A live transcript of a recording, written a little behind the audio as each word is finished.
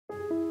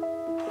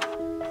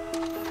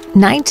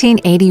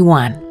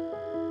1981.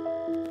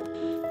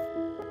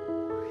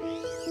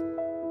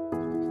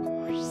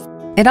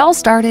 It all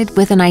started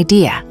with an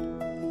idea.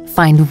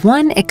 Find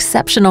one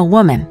exceptional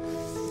woman,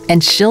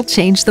 and she'll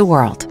change the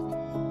world.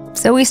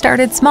 So we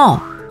started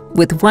small,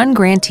 with one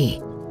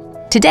grantee.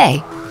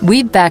 Today,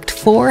 we've backed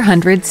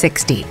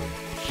 460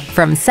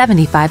 from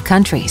 75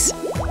 countries.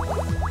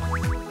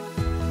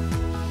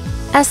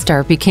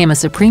 Esther became a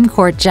Supreme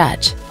Court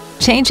judge,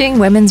 changing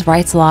women's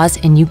rights laws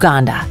in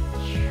Uganda.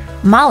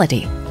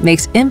 Malati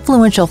makes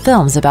influential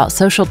films about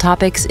social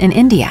topics in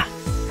India.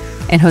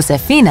 And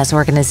Josefina's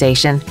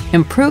organization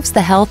improves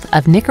the health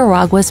of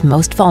Nicaragua's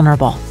most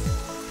vulnerable.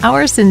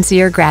 Our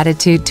sincere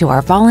gratitude to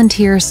our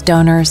volunteers,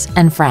 donors,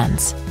 and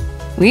friends.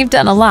 We've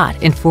done a lot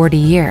in 40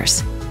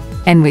 years.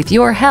 And with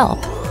your help,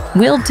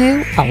 we'll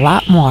do a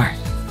lot more.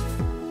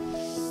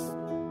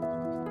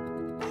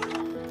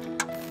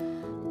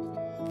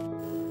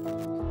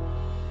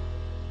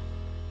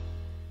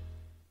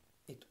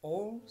 It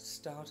all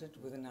started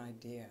with an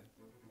idea.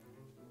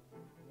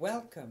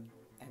 Welcome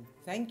and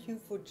thank you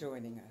for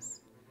joining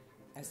us.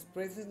 As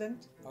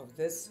president of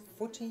this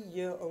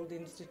 40-year-old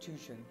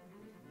institution,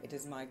 it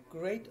is my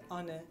great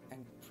honor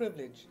and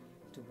privilege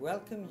to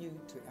welcome you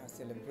to our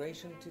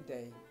celebration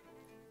today.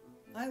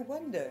 I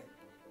wonder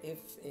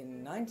if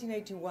in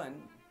 1981,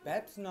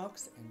 Babs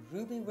Knox and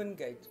Ruby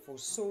Wingate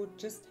foresaw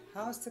just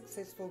how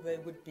successful they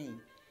would be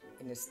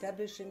in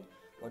establishing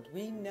what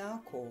we now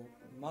call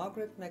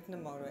Margaret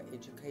McNamara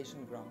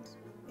Education Grants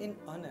in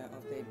honor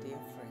of their dear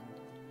friend.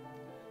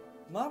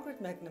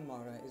 Margaret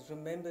McNamara is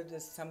remembered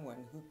as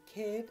someone who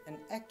cared and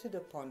acted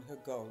upon her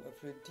goal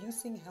of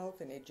reducing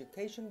health and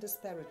education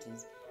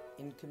disparities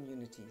in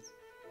communities.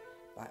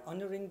 By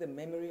honoring the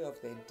memory of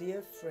their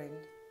dear friend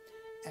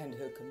and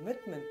her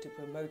commitment to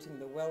promoting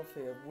the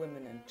welfare of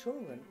women and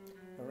children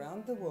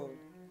around the world,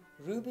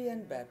 Ruby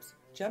and Babs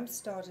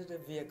jump-started a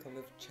vehicle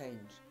of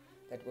change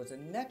that was a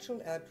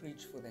natural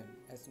outreach for them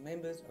as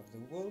members of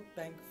the World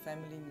Bank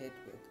Family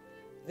Network,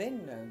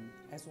 then known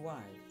as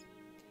WIVES.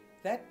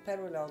 That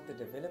paralleled the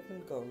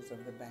development goals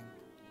of the bank.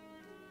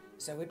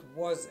 So it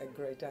was a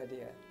great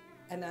idea,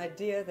 an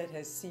idea that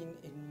has seen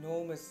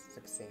enormous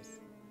success.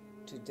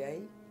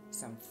 Today,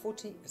 some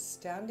 40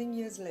 astounding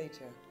years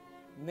later,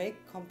 MEG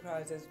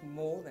comprises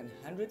more than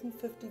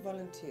 150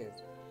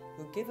 volunteers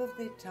who give of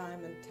their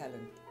time and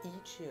talent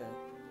each year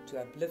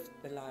to uplift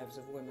the lives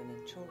of women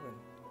and children.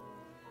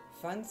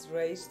 Funds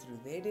raised through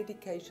their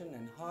dedication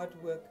and hard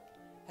work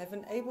have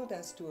enabled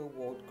us to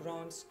award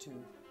grants to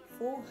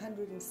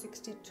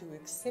 462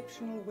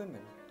 exceptional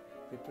women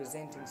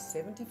representing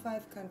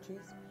 75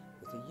 countries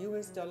with a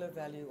US dollar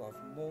value of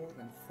more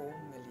than 4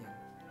 million.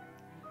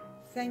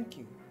 Thank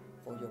you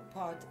for your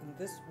part in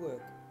this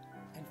work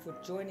and for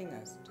joining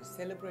us to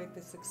celebrate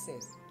the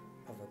success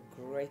of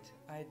a great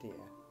idea.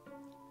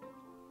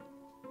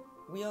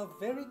 We are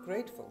very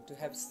grateful to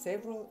have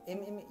several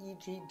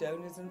MMEG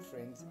donors and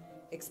friends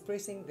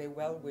expressing their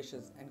well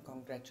wishes and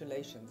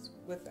congratulations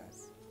with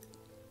us.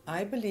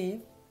 I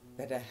believe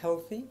that a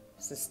healthy,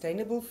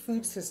 sustainable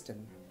food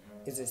system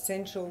is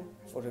essential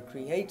for a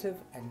creative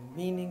and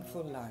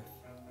meaningful life.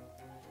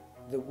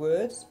 The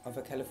words of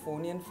a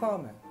Californian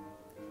farmer,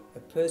 a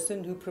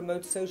person who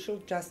promotes social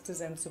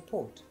justice and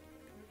support,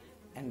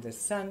 and the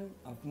son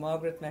of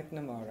Margaret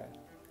McNamara.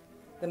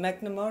 The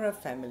McNamara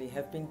family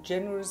have been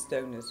generous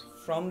donors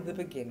from the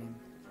beginning.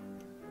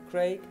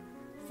 Craig,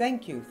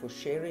 thank you for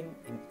sharing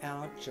in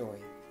our joy.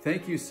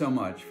 Thank you so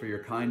much for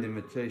your kind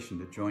invitation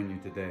to join you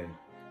today.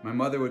 My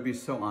mother would be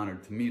so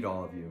honored to meet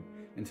all of you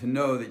and to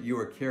know that you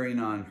are carrying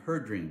on her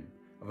dream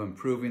of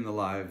improving the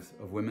lives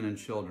of women and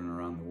children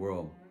around the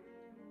world.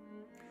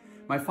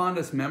 My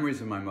fondest memories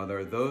of my mother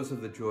are those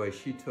of the joy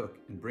she took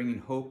in bringing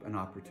hope and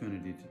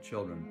opportunity to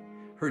children.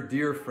 Her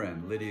dear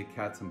friend, Lydia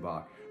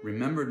Katzenbach,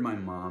 remembered my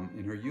mom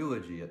in her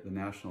eulogy at the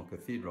National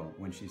Cathedral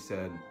when she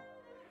said,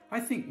 "I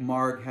think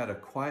Marg had a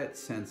quiet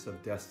sense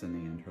of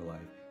destiny in her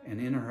life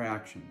and in her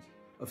actions,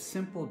 of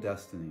simple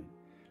destiny.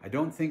 I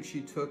don't think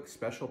she took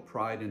special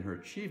pride in her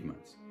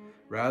achievements.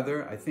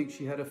 Rather, I think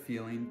she had a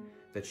feeling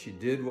that she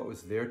did what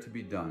was there to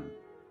be done,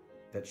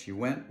 that she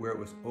went where it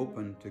was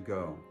open to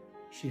go.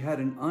 She had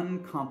an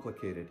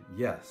uncomplicated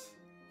yes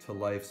to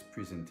life's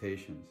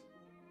presentations."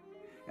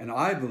 And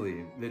I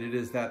believe that it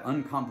is that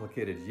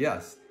uncomplicated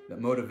yes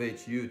that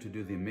motivates you to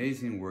do the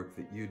amazing work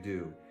that you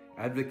do,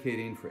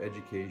 advocating for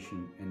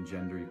education and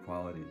gender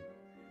equality.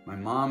 My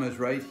mom is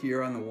right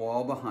here on the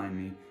wall behind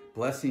me,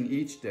 blessing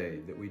each day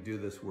that we do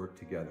this work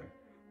together.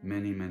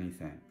 Many, many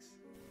thanks.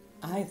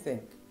 I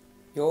think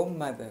your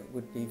mother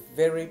would be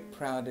very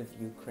proud of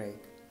you, Craig.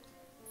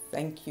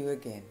 Thank you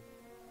again.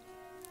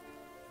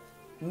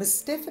 Ms.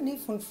 Stephanie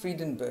von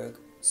Friedenberg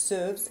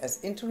serves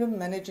as Interim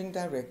Managing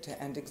Director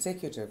and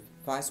Executive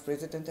Vice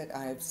President at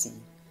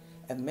IFC,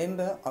 a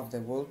member of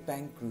the World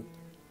Bank Group.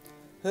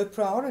 Her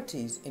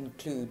priorities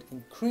include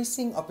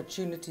increasing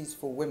opportunities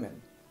for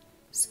women,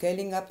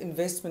 scaling up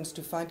investments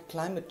to fight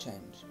climate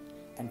change,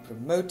 and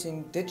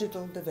promoting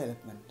digital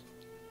development.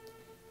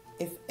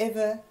 If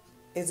ever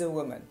is a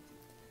woman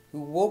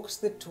who walks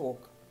the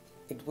talk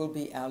It will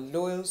be our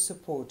loyal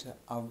supporter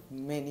of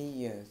many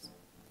years.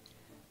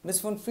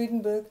 Ms. von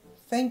Friedenberg,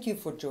 thank you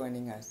for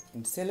joining us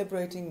in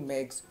celebrating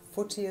MEG's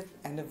 40th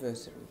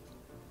anniversary.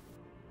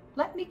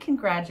 Let me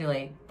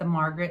congratulate the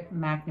Margaret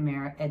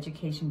McNamara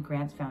Education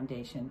Grants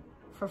Foundation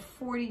for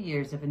 40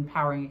 years of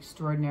empowering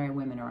extraordinary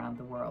women around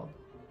the world.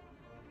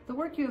 The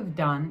work you have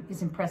done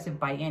is impressive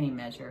by any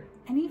measure,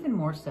 and even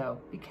more so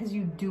because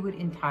you do it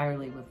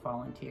entirely with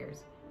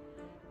volunteers.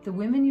 The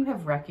women you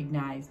have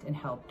recognized and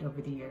helped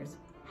over the years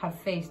have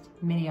faced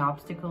many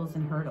obstacles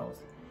and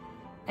hurdles,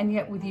 and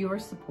yet with your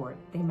support,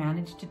 they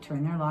managed to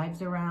turn their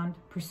lives around,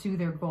 pursue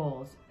their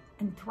goals,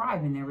 and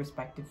thrive in their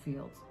respective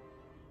fields.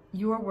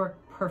 Your work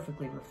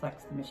perfectly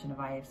reflects the mission of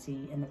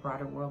IFC and the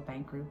broader World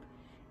Bank Group.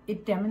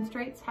 It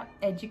demonstrates how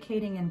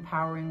educating and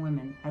empowering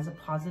women has a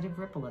positive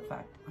ripple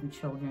effect on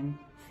children,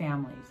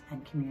 families,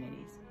 and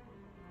communities.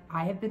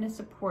 I have been a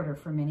supporter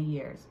for many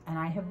years, and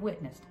I have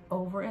witnessed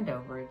over and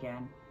over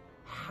again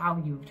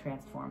how you have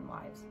transformed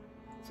lives.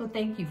 So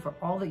thank you for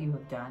all that you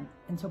have done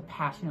and so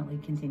passionately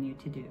continue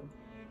to do.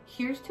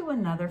 Here's to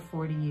another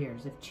 40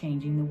 years of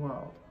changing the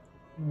world,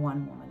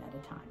 one woman at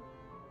a time.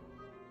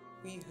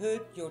 We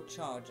heard your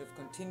charge of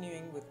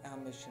continuing with our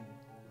mission.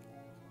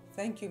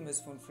 Thank you,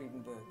 Ms. von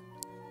Friedenberg.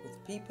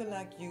 With people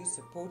like you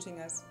supporting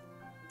us,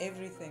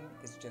 everything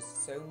is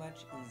just so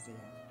much easier.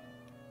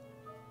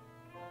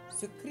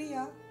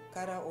 Sukriya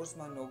Kara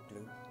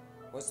Osmanoglu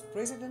was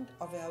president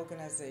of our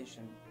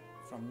organization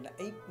from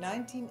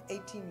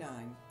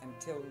 1989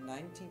 until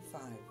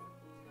 95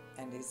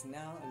 and is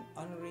now an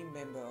honorary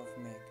member of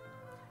MEG.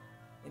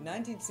 In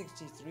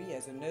 1963,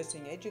 as a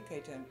nursing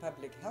educator and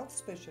public health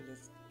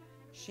specialist,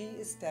 she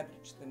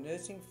established the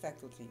nursing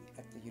faculty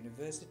at the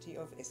University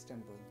of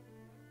Istanbul.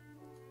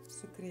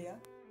 Sukriya?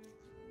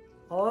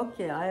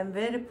 Okay, I am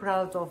very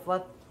proud of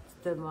what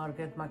the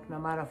Margaret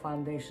McNamara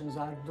Foundations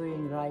are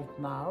doing right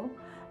now,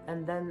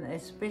 and then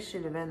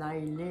especially when I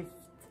lived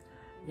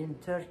in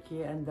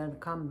Turkey and then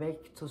come back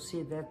to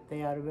see that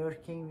they are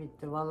working with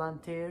the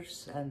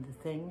volunteers and the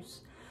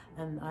things.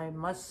 And I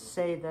must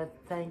say that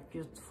thank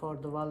you for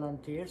the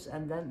volunteers,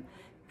 and then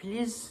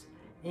please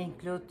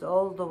include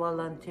all the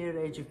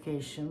volunteer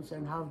educations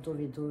and how do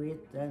we do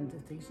it and the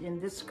things.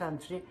 In this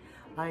country,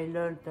 I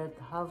learned that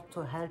how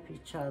to help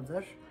each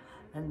other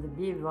and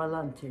be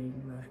volunteering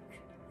work.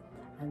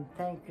 And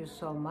thank you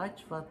so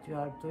much what you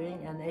are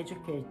doing, and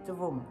educate the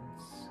women.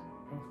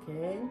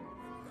 Okay?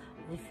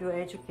 If you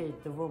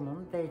educate the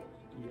women, they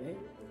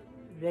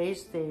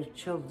raise their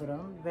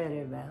children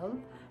very well,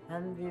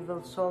 and we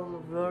will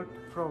solve world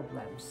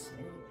problems,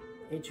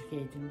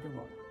 educating the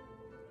women.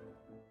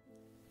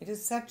 It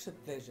is such a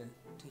pleasure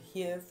to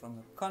hear from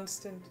a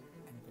constant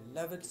and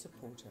beloved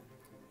supporter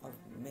of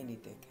many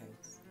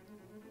decades.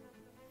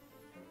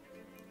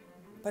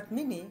 But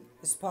Minnie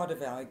is part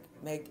of our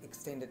MEG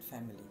extended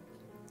family.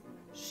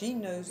 She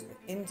knows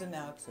the ins and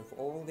outs of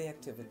all the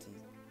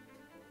activities,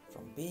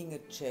 from being a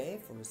chair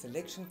for a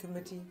selection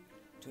committee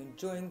to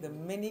enjoying the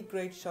many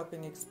great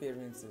shopping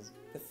experiences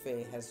the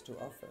fair has to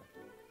offer.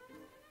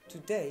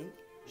 Today,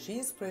 she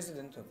is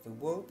president of the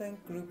World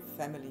Bank Group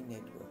Family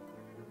Network.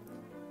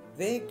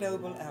 Their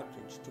global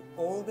outreach to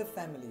all the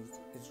families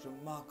is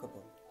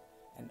remarkable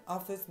and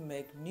offers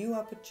MEG new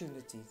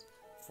opportunities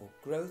for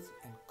growth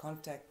and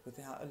contact with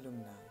our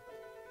alumni.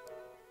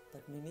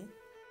 Padmini?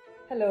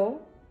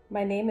 Hello,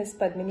 my name is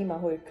Padmini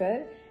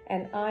Mahurkar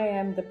and I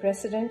am the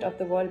president of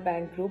the World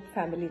Bank Group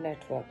Family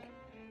Network.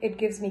 It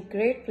gives me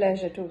great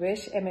pleasure to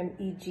wish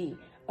MMEG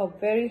a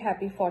very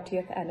happy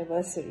 40th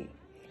anniversary.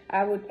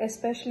 I would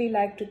especially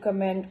like to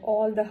commend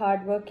all the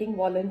hardworking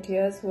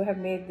volunteers who have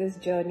made this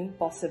journey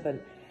possible.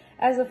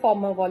 As a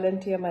former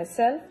volunteer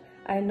myself,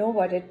 I know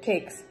what it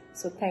takes.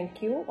 So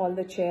thank you, all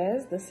the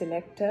chairs, the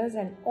selectors,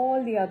 and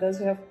all the others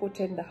who have put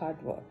in the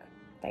hard work.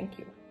 Thank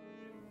you.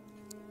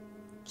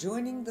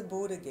 Joining the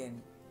board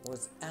again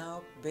was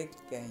our big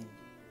gain.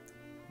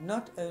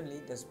 Not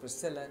only does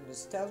Priscilla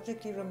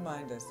nostalgically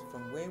remind us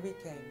from where we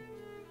came,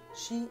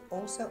 she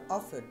also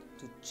offered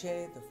to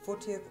chair the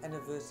 40th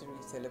anniversary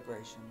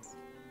celebrations.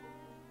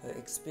 Her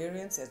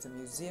experience as a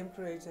museum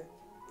curator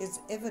is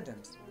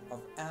evidence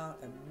of our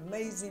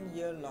amazing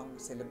year-long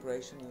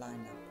celebration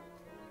lineup.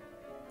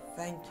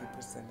 Thank you,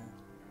 Priscilla,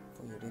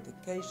 for your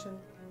dedication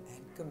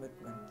and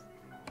commitment.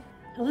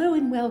 Hello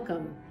and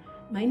welcome.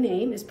 My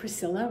name is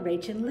Priscilla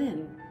Rachel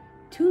Lynn.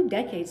 2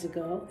 decades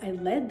ago, I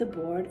led the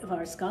board of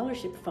our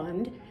scholarship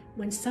fund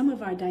when some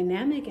of our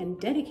dynamic and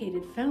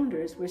dedicated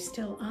founders were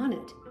still on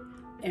it.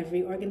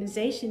 Every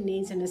organization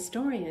needs an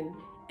historian,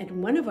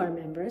 and one of our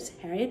members,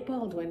 Harriet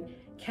Baldwin,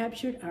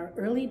 captured our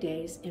early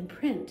days in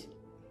print.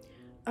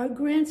 Our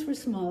grants were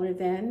smaller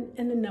then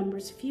and the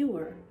numbers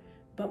fewer,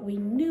 but we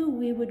knew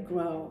we would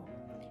grow,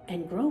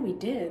 and grow we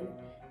did.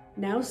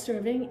 Now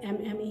serving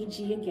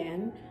MMEG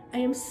again, I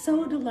am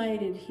so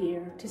delighted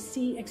here to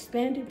see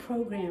expanded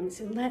programs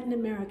in Latin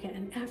America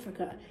and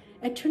Africa,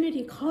 at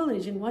Trinity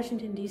College in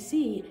Washington,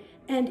 D.C.,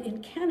 and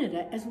in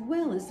Canada as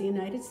well as the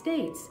United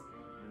States.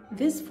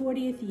 This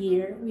 40th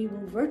year, we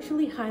will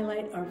virtually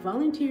highlight our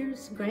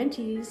volunteers,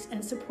 grantees,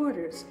 and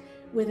supporters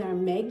with our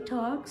MEG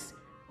talks,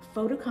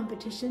 photo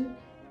competition,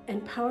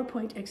 and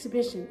PowerPoint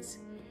exhibitions.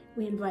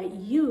 We invite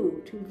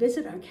you to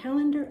visit our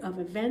calendar of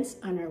events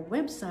on our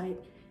website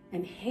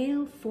and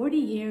hail 40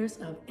 years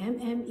of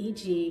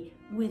MMEG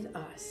with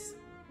us.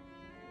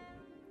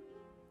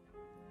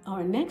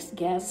 Our next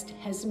guest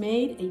has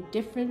made a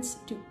difference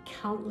to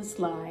countless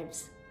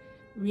lives.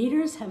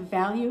 Readers have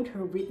valued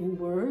her written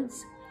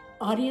words,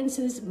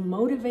 audiences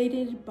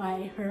motivated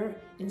by her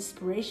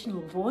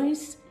inspirational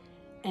voice,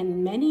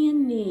 and many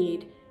in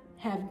need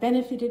have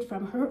benefited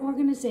from her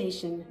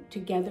organization,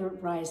 Together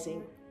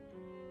Rising.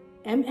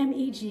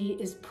 MMEG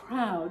is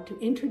proud to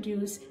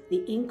introduce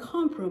the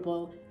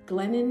incomparable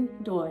Glennon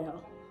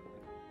Doyle.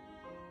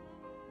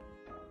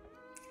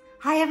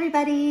 Hi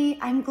everybody,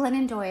 I'm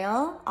Glennon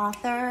Doyle,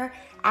 author,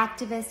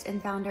 activist,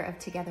 and founder of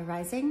Together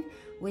Rising,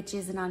 which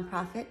is a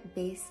nonprofit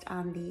based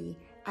on the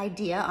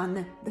idea,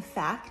 on the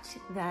fact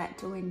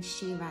that when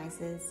she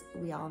rises,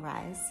 we all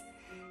rise.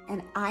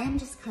 And I am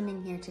just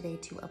coming here today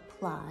to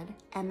applaud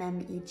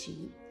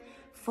MMEG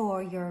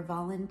for your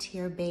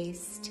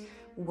volunteer-based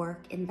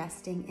work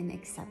investing in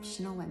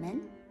exceptional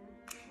women,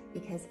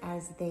 because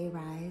as they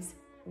rise,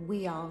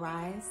 we all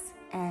rise,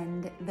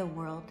 and the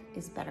world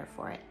is better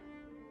for it.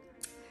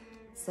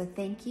 So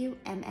thank you,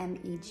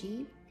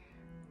 MMEG.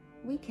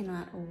 We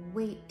cannot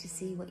wait to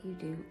see what you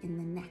do in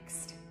the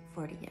next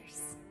 40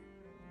 years.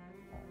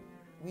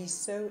 We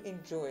so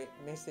enjoy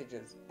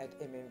messages at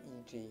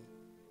MMEG.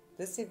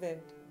 This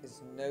event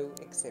is no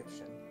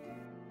exception.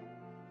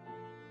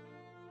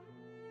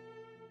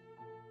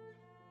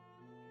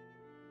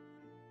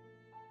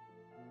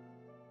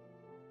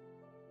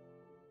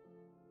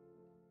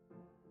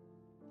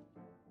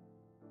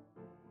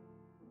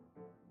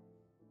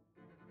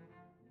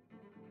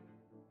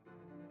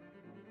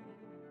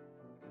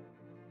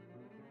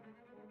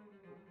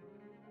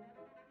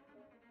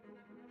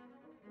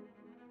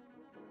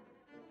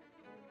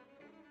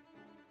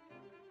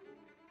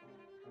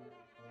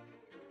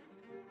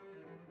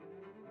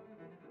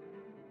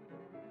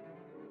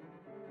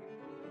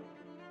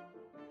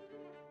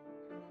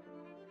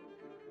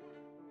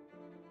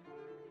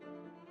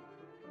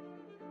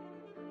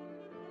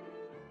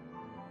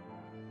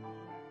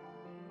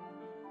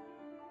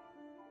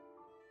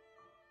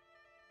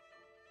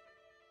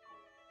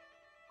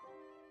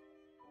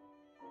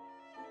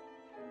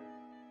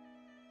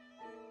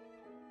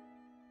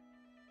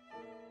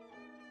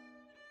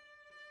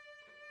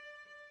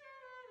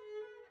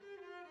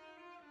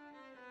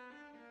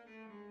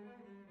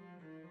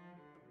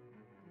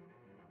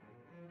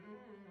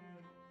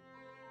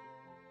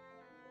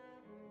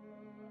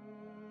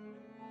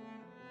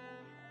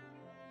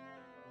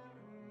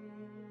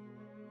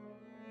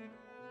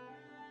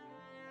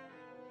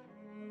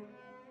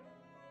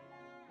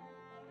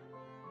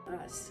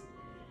 Us.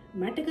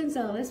 Marta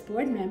Gonzalez,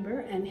 board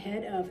member and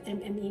head of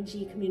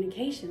MMEG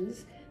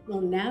Communications,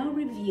 will now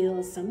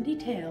reveal some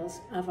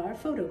details of our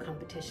photo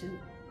competition.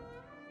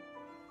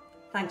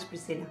 Thanks,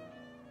 Priscilla.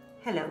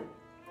 Hello.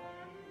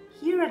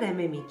 Here at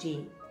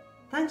MMEG,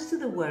 thanks to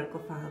the work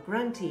of our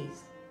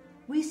grantees,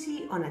 we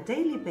see on a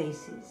daily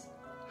basis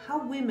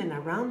how women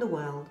around the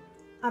world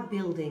are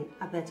building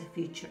a better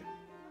future.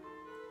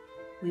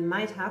 We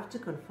might have to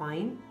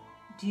confine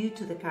due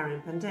to the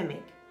current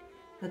pandemic,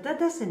 but that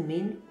doesn't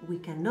mean we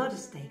cannot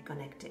stay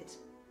connected.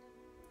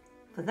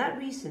 For that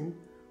reason,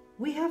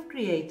 we have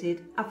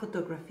created a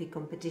photography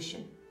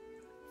competition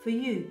for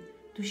you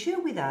to share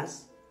with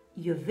us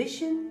your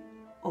vision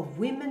of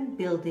women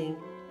building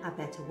a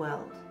better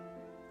world,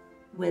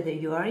 whether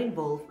you are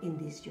involved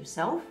in this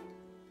yourself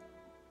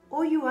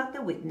or you are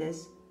the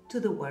witness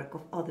to the work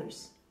of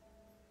others.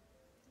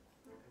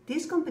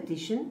 This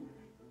competition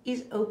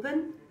is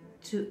open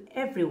to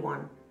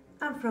everyone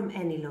and from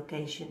any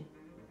location.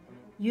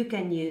 You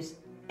can use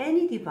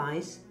any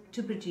device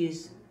to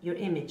produce your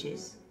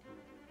images,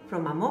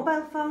 from a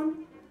mobile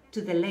phone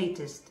to the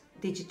latest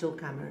digital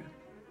camera.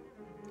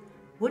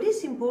 What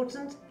is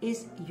important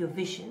is your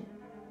vision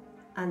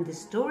and the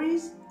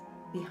stories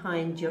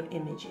behind your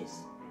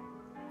images.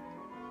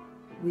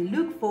 We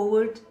look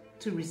forward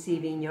to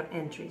receiving your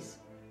entries.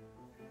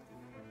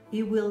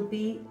 It will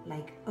be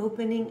like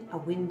opening a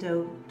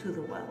window to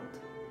the world.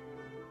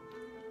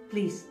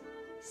 Please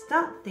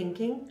start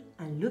thinking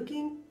and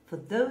looking for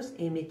those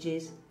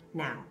images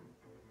now.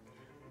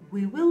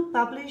 We will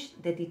publish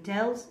the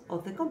details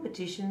of the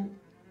competition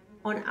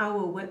on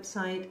our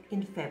website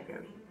in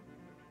February.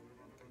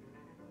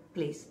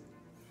 Please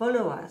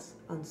follow us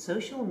on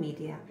social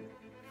media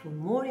for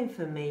more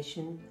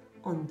information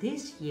on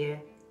this year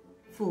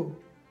full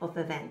of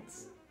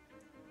events.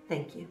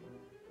 Thank you.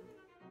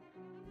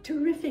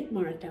 Terrific,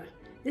 Marta.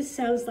 This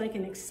sounds like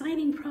an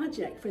exciting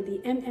project for the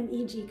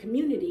MMEG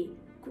community,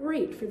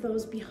 great for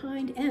those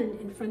behind and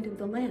in front of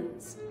the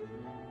lens.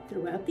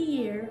 Throughout the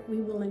year,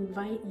 we will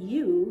invite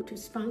you to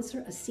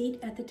sponsor a seat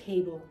at the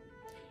table.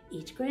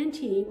 Each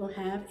grantee will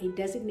have a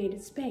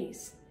designated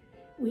space.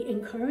 We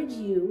encourage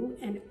you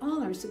and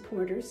all our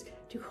supporters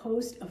to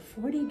host a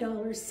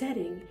 $40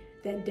 setting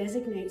that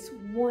designates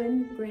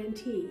one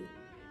grantee.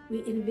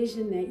 We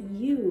envision that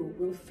you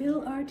will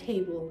fill our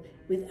table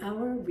with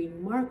our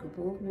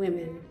remarkable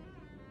women.